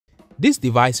This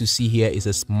device you see here is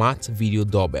a smart video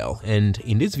doorbell, and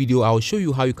in this video I will show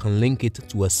you how you can link it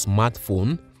to a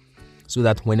smartphone so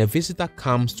that when a visitor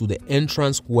comes to the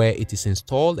entrance where it is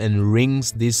installed and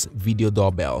rings this video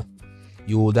doorbell,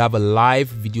 you would have a live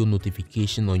video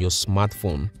notification on your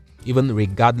smartphone, even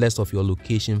regardless of your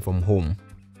location from home.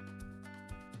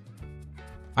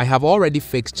 I have already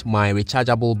fixed my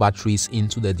rechargeable batteries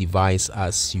into the device,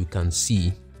 as you can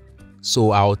see, so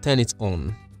I'll turn it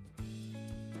on.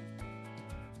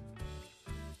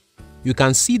 You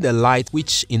can see the light,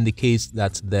 which indicates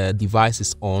that the device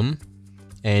is on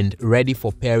and ready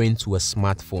for pairing to a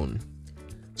smartphone.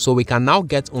 So we can now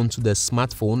get onto the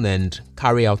smartphone and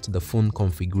carry out the phone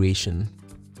configuration.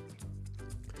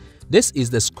 This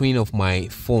is the screen of my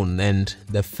phone, and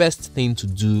the first thing to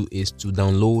do is to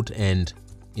download and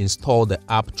install the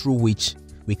app through which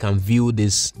we can view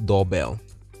this doorbell.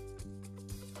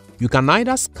 You can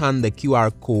either scan the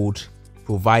QR code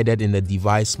provided in the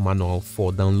device manual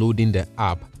for downloading the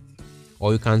app,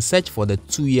 or you can search for the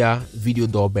Tuya video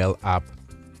doorbell app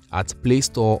at Play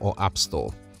Store or App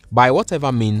Store. By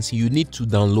whatever means, you need to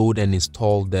download and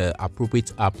install the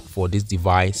appropriate app for this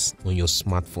device on your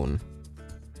smartphone.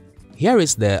 Here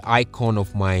is the icon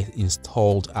of my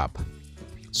installed app,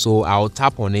 so I'll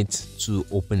tap on it to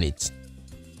open it.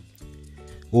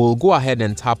 We'll go ahead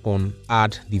and tap on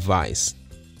Add Device.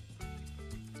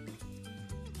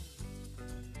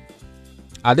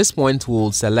 At this point,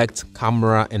 we'll select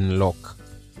Camera and Lock.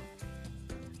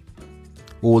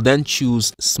 We'll then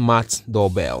choose Smart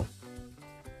Doorbell.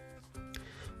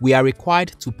 We are required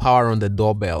to power on the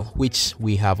doorbell, which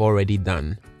we have already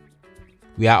done.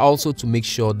 We are also to make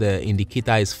sure the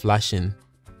indicator is flashing,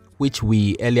 which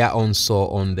we earlier on saw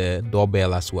on the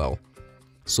doorbell as well.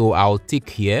 So I'll tick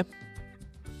here,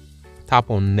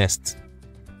 tap on Next.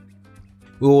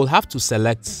 We will have to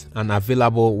select an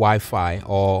available Wi-Fi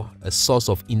or a source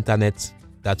of internet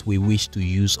that we wish to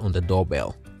use on the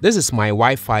doorbell. This is my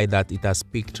Wi-Fi that it has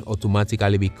picked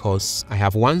automatically because I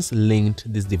have once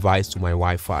linked this device to my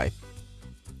Wi-Fi.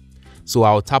 So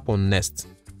I'll tap on Next.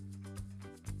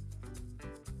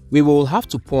 We will have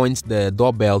to point the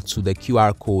doorbell to the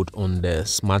QR code on the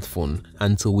smartphone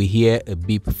until we hear a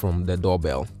beep from the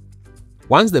doorbell.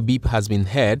 Once the beep has been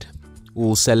heard,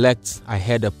 we'll select I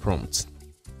heard a prompt.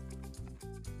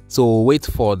 So we'll wait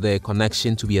for the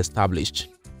connection to be established.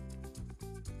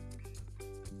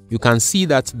 You can see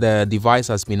that the device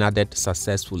has been added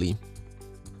successfully.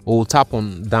 We'll tap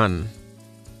on Done.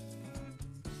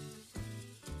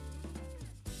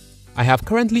 I have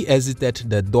currently exited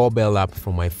the doorbell app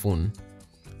from my phone,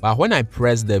 but when I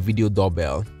press the video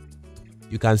doorbell,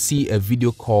 you can see a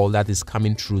video call that is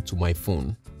coming through to my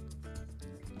phone.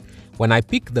 When I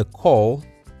pick the call,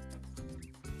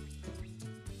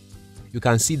 you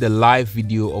can see the live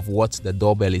video of what the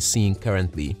doorbell is seeing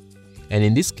currently. And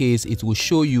in this case, it will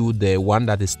show you the one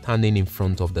that is standing in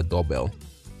front of the doorbell.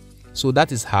 So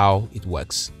that is how it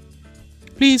works.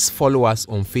 Please follow us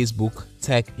on Facebook,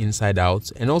 Tech Inside Out,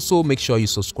 and also make sure you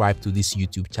subscribe to this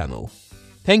YouTube channel.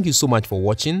 Thank you so much for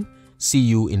watching. See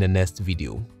you in the next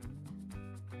video.